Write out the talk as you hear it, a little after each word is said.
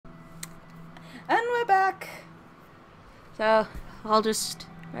And we're back. So, I'll just...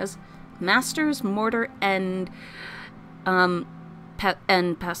 as Masters, Mortar, and...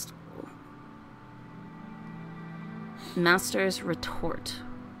 Pest... Masters, Retort.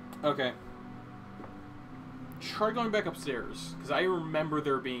 Okay. Try going back upstairs, because I remember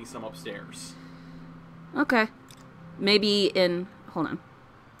there being some upstairs. Okay. Maybe in... hold on.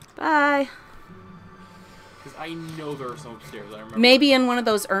 Bye. Because I know there are some upstairs, I remember. Maybe in one of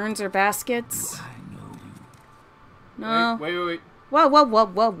those urns or baskets. No. Wait.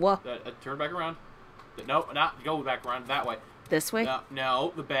 Whoa. Turn back around. No, not go back around that way. This way?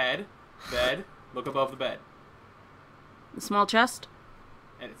 No, the bed. Bed. Look above the bed. The small chest?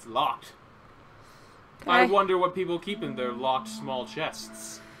 And it's locked. Okay. I wonder what people keep in their locked small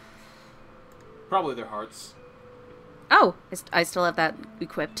chests. Probably their hearts. Oh, I still have that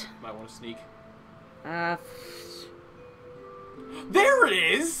equipped. Might want to sneak. There There it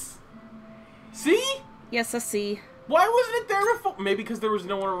is! See? Yes, I see. Why wasn't it there before? Maybe because there was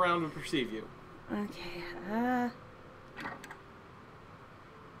no one around to perceive you. Okay,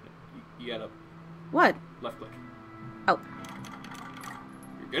 You gotta... What? left click. Oh.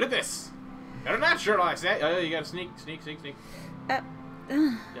 You're good at this. Got a natural, I say. Oh, you gotta sneak. Don't.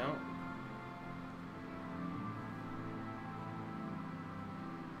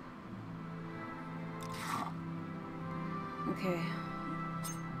 Okay.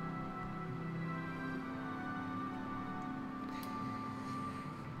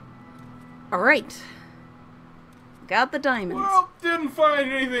 Alright. Got the diamonds. Well, didn't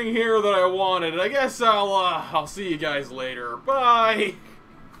find anything here that I wanted. I guess I'll see you guys later. Bye.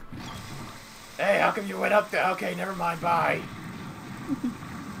 Hey, how come you went up there? Okay, never mind, bye.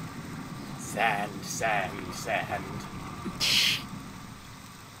 Sand.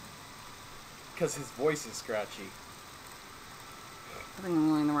 Because his voice is scratchy. I think I'm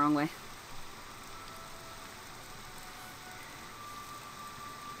going the wrong way.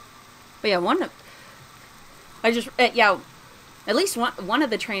 But yeah, at least one of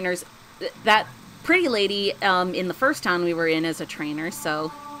the trainers, that pretty lady in the first town we were in is a trainer,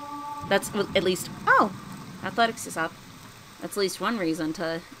 so that's at least, oh, athletics is up. That's at least one reason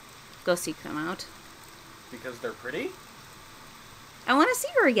to go seek them out. Because they're pretty? I want to see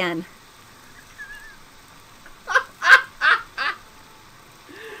her again.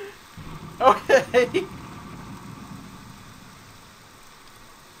 Okay.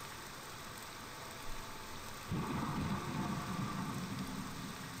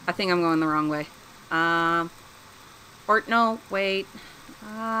 I think I'm going the wrong way. Or no, wait.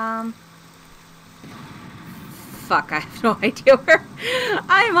 Fuck, I have no idea where.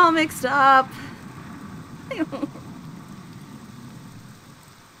 I'm all mixed up.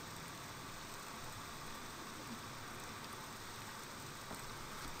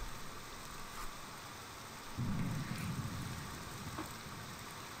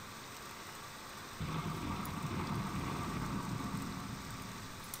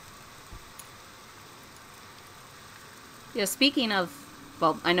 Yeah, speaking of,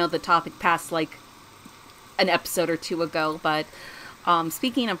 well, I know the topic passed like an episode or two ago, but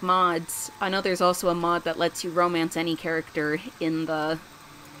speaking of mods, I know there's also a mod that lets you romance any character in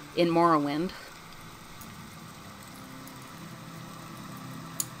Morrowind.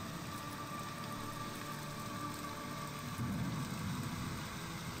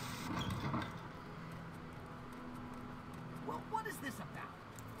 Well, what is this about?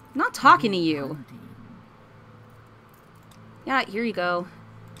 I'm not talking to you. Yeah, here you go.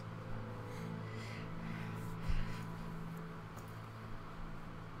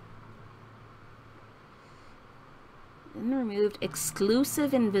 And removed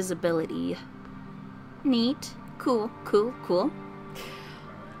exclusive invisibility. Neat. Cool.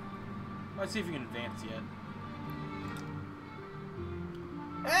 Let's see if you can advance yet.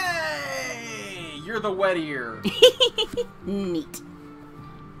 Hey! You're the wet ear. Neat.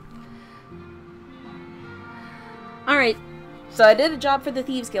 Alright. So I did a job for the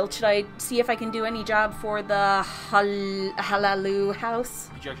Thieves Guild. Should I see if I can do any job for the Hlaalu house?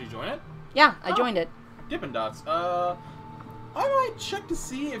 Did you actually join it? Yeah, I joined it. Dippin' Dots. I might check to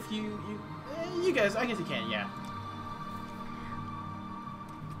see if you guys, I guess you can, yeah.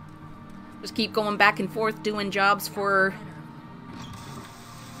 Just keep going back and forth doing jobs for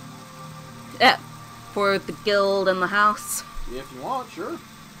the guild and the house. If you want, sure.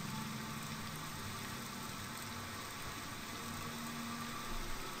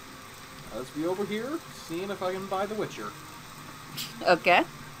 Let's be over here, seeing if I can buy The Witcher. Okay.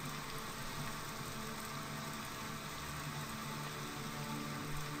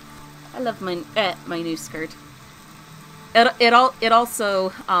 I love my new skirt. It also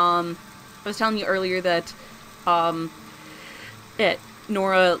I was telling you earlier that,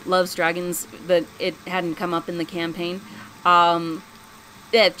 Nora loves dragons, that it hadn't come up in the campaign.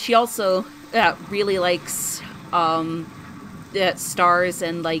 She also really likes stars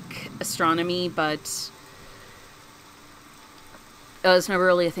and like astronomy, but it's never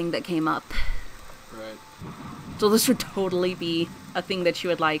really a thing that came up. Right. So this would totally be a thing that she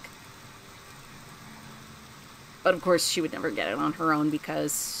would like. But of course, she would never get it on her own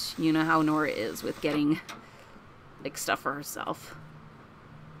because you know how Nora is with getting like stuff for herself.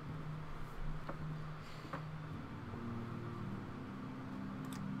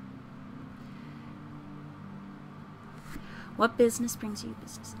 What business brings you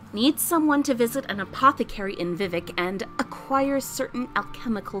business? Need someone to visit an apothecary in Vivec and acquire certain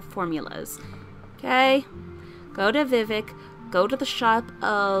alchemical formulas. Okay? Go to Vivec, go to the shop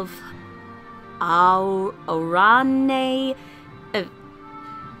of Orane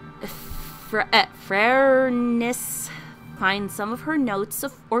Fairness, find some of her notes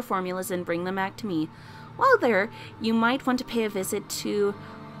or formulas and bring them back to me. While there, you might want to pay a visit to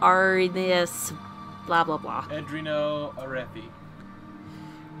Arnis blah blah blah. Edrino Arethi.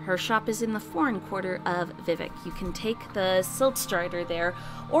 Her shop is in the foreign quarter of Vivec. You can take the Silt Strider there,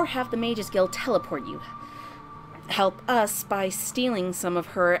 or have the Mages Guild teleport you. Help us by stealing some of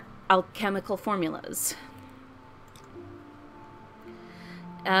her alchemical formulas.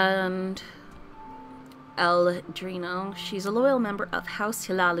 And Eldrino, she's a loyal member of House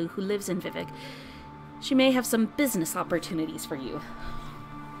Hlaalu who lives in Vivec. She may have some business opportunities for you.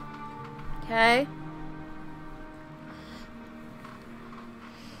 Okay?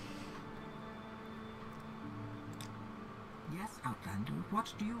 Yes, Outlander,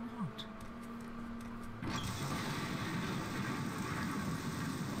 what do you want?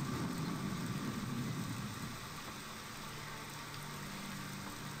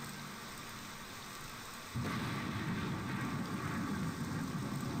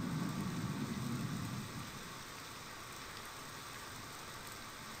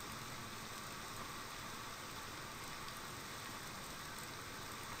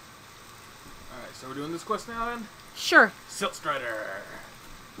 Alright, so we're doing this quest now then? Sure. Silt Strider.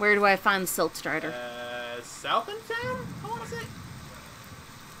 Where do I find the Silt Strider? South in town? I want to say.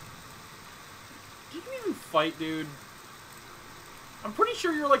 Did you even fight, dude? I'm pretty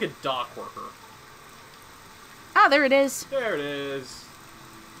sure you're like a dock worker. Ah, there it is. There it is.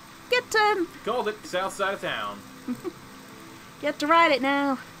 Get to Called it, south side of town. ride it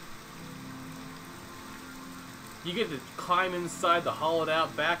now. You get to climb inside the hollowed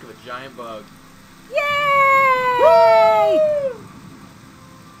out back of a giant bug. Yay!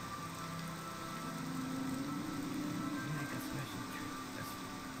 Make a special trip. That's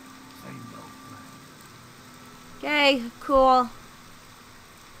same boat, right? Okay, cool.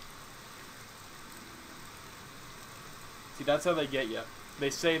 See, that's how they get you. They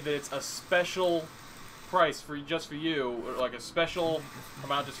say that it's a special price for just for you, or like a special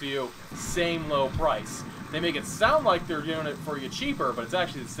amount just for you, same low price. They make it sound like they're doing it for you cheaper, but it's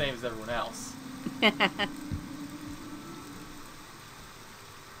actually the same as everyone else. Neat.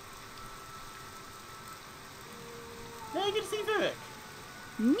 Now you get to see Vivec.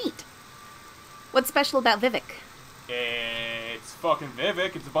 What's special about Vivec? It's fucking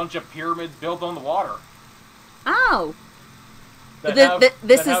Vivec. It's a bunch of pyramids built on the water. Oh. That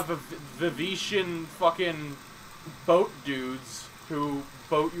This have Vivecian fucking boat dudes who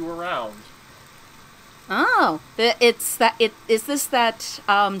boat you around. Oh, is this that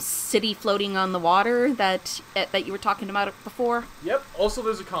city floating on the water that you were talking about before? Yep. Also,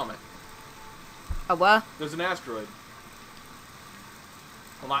 there's a comet. A what? There's an asteroid.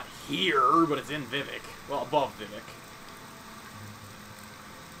 Well, not here, but it's in Vivec. Well, above Vivec.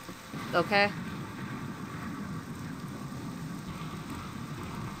 Okay.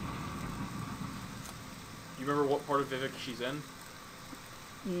 Do you remember what part of Vivec she's in?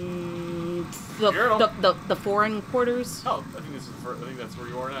 The foreign quarters. Oh, I think that's where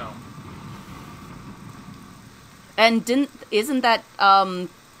you are now. And isn't that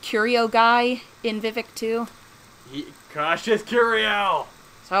Curio guy in Vivec too? Crassius Curio.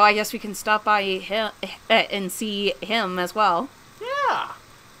 So I guess we can stop by him and see him as well. Yeah.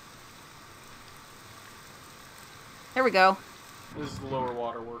 There we go. This is the lower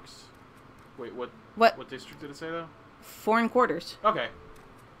waterworks. Wait, what? What? What district did it say though? Foreign quarters. Okay.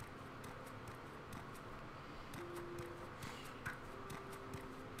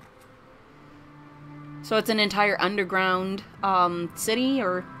 So it's an entire underground city,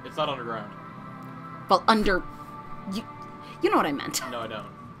 or It's not underground. well, under. You know what I meant. No, I don't.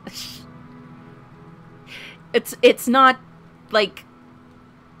 It's not like.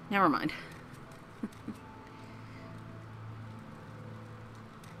 Never mind.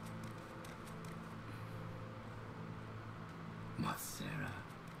 Masera.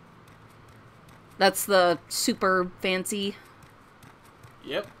 That's the super fancy.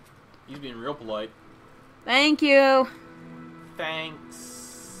 Yep. He's being real polite. Thank you. Thanks.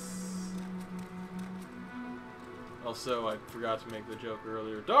 Also, I forgot to make the joke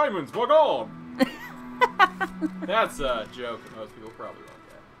earlier. Diamonds, walk on! That's a joke that most people probably won't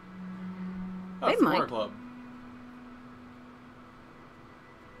get. Oh, They it's the might. Corner Club.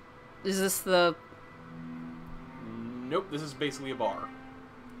 Is this the... Nope, this is basically a bar.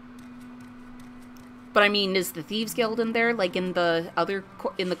 But I mean, is the Thieves Guild in there? Like in the other...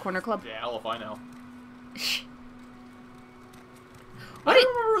 in the Corner Club? Yeah, hell if I know. What I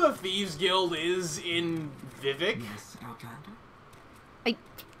don't remember where the Thieves Guild is in Vivec. Yes, Outlander.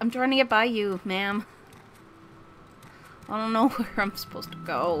 I'm trying to get by you, ma'am. I don't know where I'm supposed to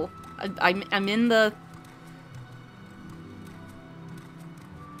go. I'm in the...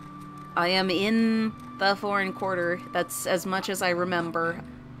 I am in the foreign quarter. That's as much as I remember.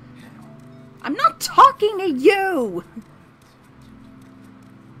 I'm not talking to you!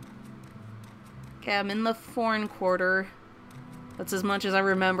 Okay, I'm in the foreign quarter. That's as much as I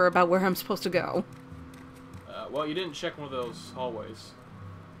remember about where I'm supposed to go. Well, you didn't check one of those hallways.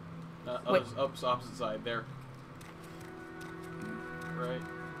 Wait. Opposite side, there. Right.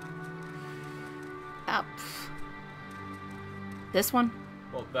 Up. This one?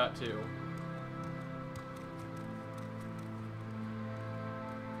 Well, that too.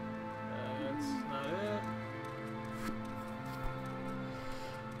 That's not it.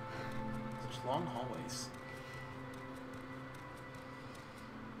 Such long hallways.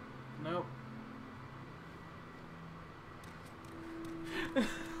 Nope.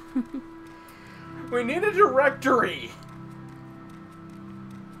 We need a directory!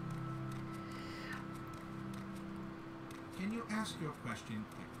 Can you ask your question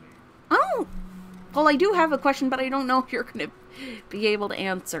quickly? Oh! Well, I do have a question, but I don't know if you're going to be able to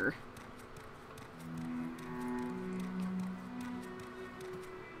answer.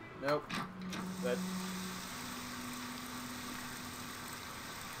 Nope. That.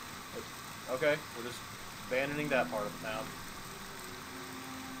 Okay, we're just abandoning that part of it now.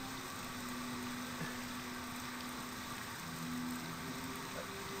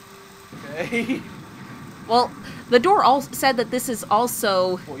 Okay. Well, the door also said that this is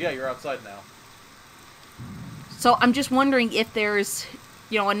also... Well, yeah, you're outside now. So I'm just wondering if there's,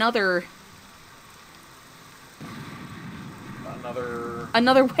 you know, another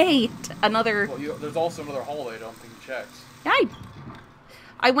way, another... Well, there's also another hallway I don't think you checked. Yeah,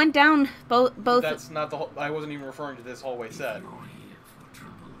 I went down both... That's not the... I wasn't even referring to this hallway set. You're here for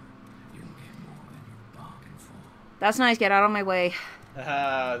trouble. You'll get more than you bargained for. That's nice, get out of my way.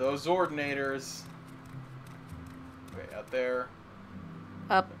 Haha, those ordinators. Okay, out there.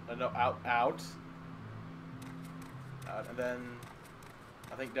 Up. No, out. And then...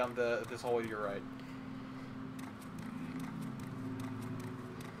 I think down this hallway to your right.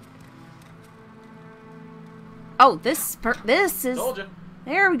 Oh, this is... Told you.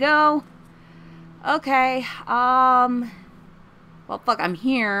 There we go. Okay, well, fuck, I'm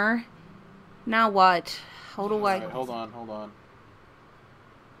here. Now what? How do I... Alright, hold on.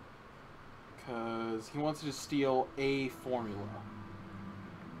 Because he wants you to steal a formula.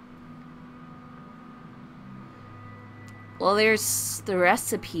 Well, there's the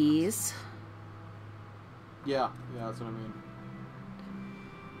recipes. Yeah, that's what I mean.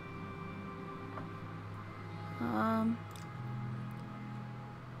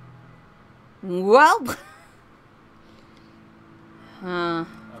 Well...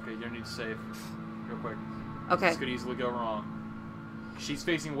 Okay, you're gonna need to save real quick. Okay. This could easily go wrong. She's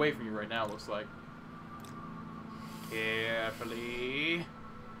facing away from you right now, looks like. Carefully.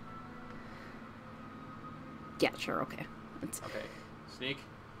 Yeah, sure, okay. It's... Okay, sneak.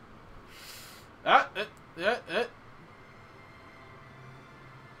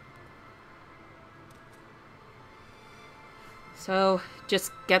 So,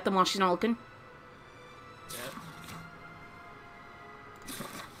 just get them while she's not looking? Yeah.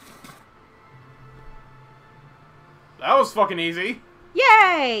 That was fucking easy.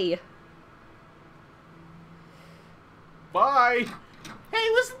 Yay! Bye. Hey,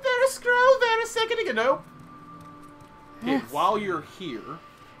 wasn't there a scroll there a second ago? Nope. Okay, Yes. while you're here,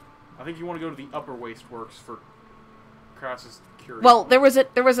 I think you want to go to the upper waste works for Crassius Curie. Well, there was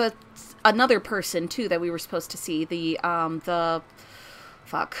another person too that we were supposed to see. The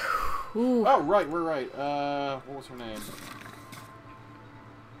fuck. Ooh. Oh, right, we're right. What was her name?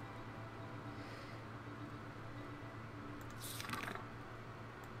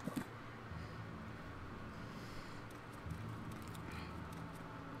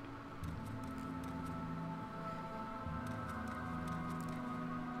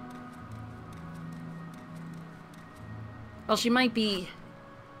 Well, she might be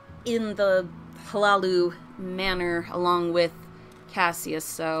in the Hlaalu manor along with Cassius,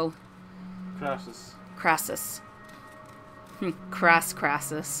 so... Crassius. Crassus.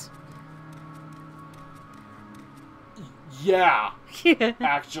 Crassus. Yeah,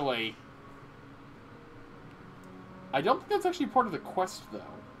 actually. I don't think that's actually part of the quest, though.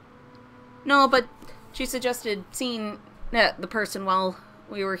 No, but she suggested seeing the person while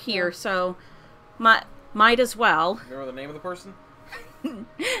we were here, so might as well. Remember the name of the person?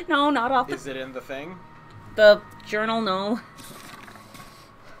 No, not off Is it in the thing? the journal, no.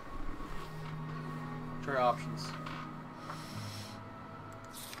 Try options.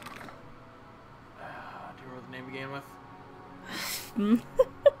 Do you remember the name began with?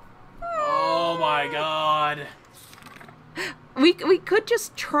 Oh my god. We could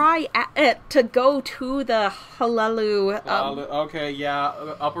just try it to go to the Hlaalu. Okay, yeah,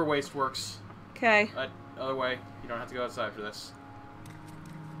 upper waist works. Okay. Other way. You don't have to go outside for this.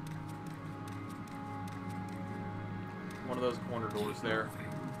 One of those corner doors there.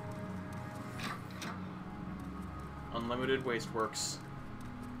 Unlimited waste works.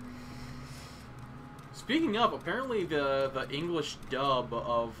 Speaking of, apparently the English dub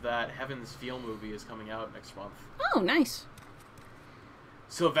of that Heaven's Feel movie is coming out next month. Oh, nice.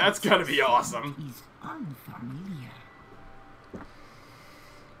 So that's gotta be awesome. Is unfamiliar.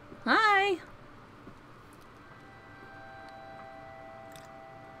 Hi.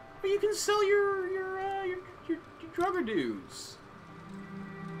 Well, you can sell your drugger dues.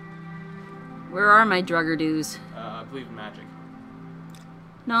 Where are my drugger dues? I believe in magic.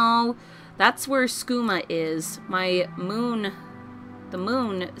 No, that's where skooma is. My moon... The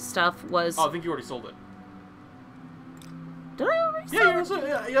moon stuff was... Oh, I think you already sold it. Did I already sell it?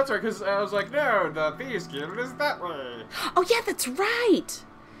 Yeah, that's right, because I was like, no, the Thieves Guild is that way. Oh, yeah, that's right!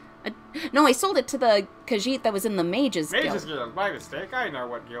 No, I sold it to the Khajiit that was in the Mages Guild. Mages Guild, my mistake. I know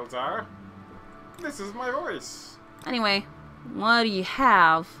what guilds are. This is my voice. Anyway, what do you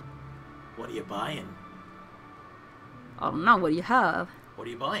have? What are you buying? I don't know, what do you have? What are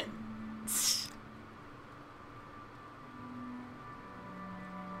you buying?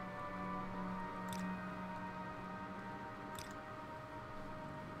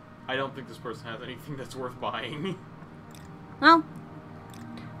 I don't think this person has anything that's worth buying. Well,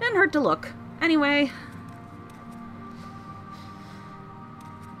 didn't hurt to look. Anyway.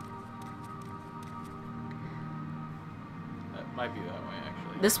 That might be that way,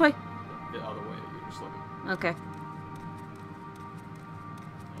 actually. This way? The other way that you're just looking. Okay.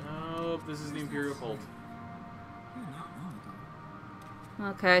 Oh, this is the Imperial Cult.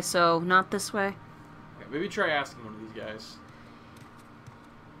 Okay, so not this way. Okay, maybe try asking one of these guys.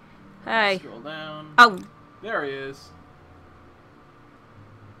 Hey. Scroll down. Oh, There he is.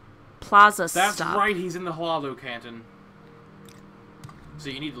 plaza That's stop. right, he's in the Hlaalu canton. So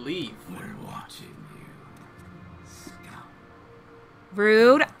you need to leave. We're watching you. Scout.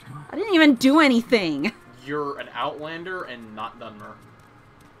 Rude. I didn't even do anything. You're an Outlander and not Dunmer.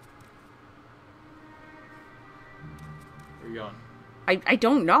 Where are you going? I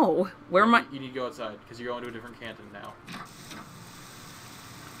don't know. Where am I? You need to go outside, because you're going to a different canton now.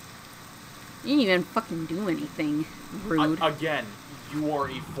 You didn't even fucking do anything. Rude. Again, you are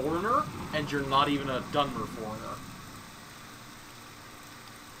a foreigner, and you're not even a Dunmer foreigner.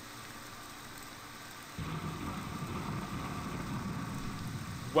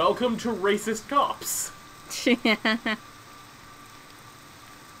 Welcome to racist cops.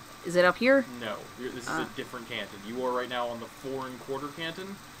 Is it up here? No, this is a different canton. You are right now on the foreign quarter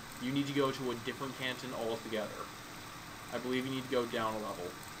canton. You need to go to a different canton altogether. I believe you need to go down a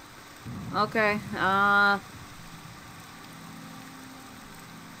level. Okay,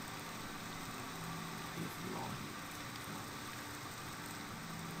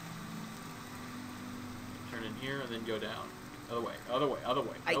 Turn in here and then go down. Other way, other way, other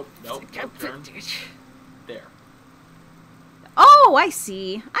way. Nope, nope, nope, turn. There. Oh, I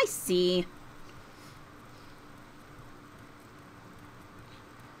see. I see.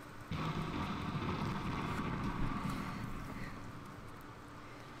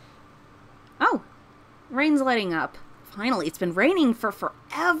 Oh, rain's letting up. Finally, it's been raining for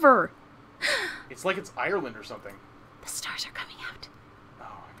forever. It's like it's Ireland or something. The stars are coming out. Oh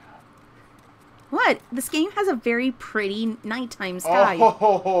my god. What? This game has a very pretty nighttime sky.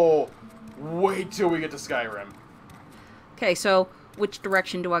 Oh, wait till we get to Skyrim. Okay, so which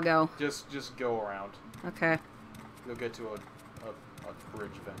direction do I go? Just go around. Okay. You'll get to a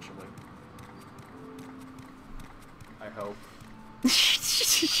bridge eventually. I hope.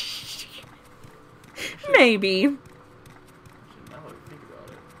 Maybe. Now that I think about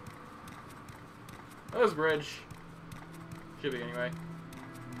it. There's a bridge. Should be anyway.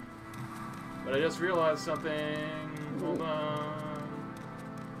 But I just realized something. Hold on.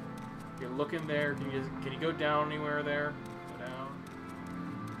 You're looking there. Can you go down anywhere there? Go down.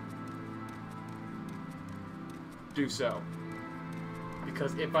 Do so.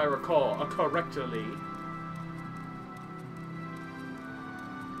 Because if I recall correctly,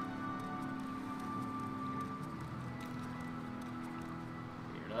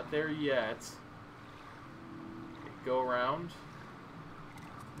 you're not there yet. Okay, go around.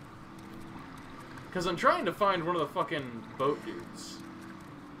 Because I'm trying to find one of the fucking boat dudes.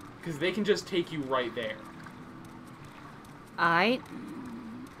 Because they can just take you right there.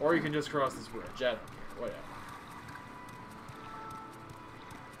 Or you can just cross this bridge. I don't care. Whatever.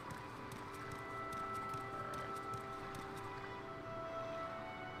 Alright.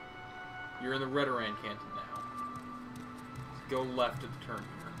 You're in the Redoran Canton now. Go left at the turn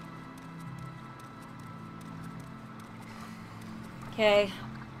here. Okay.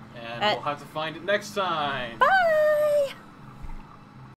 And we'll have to find it next time. Bye!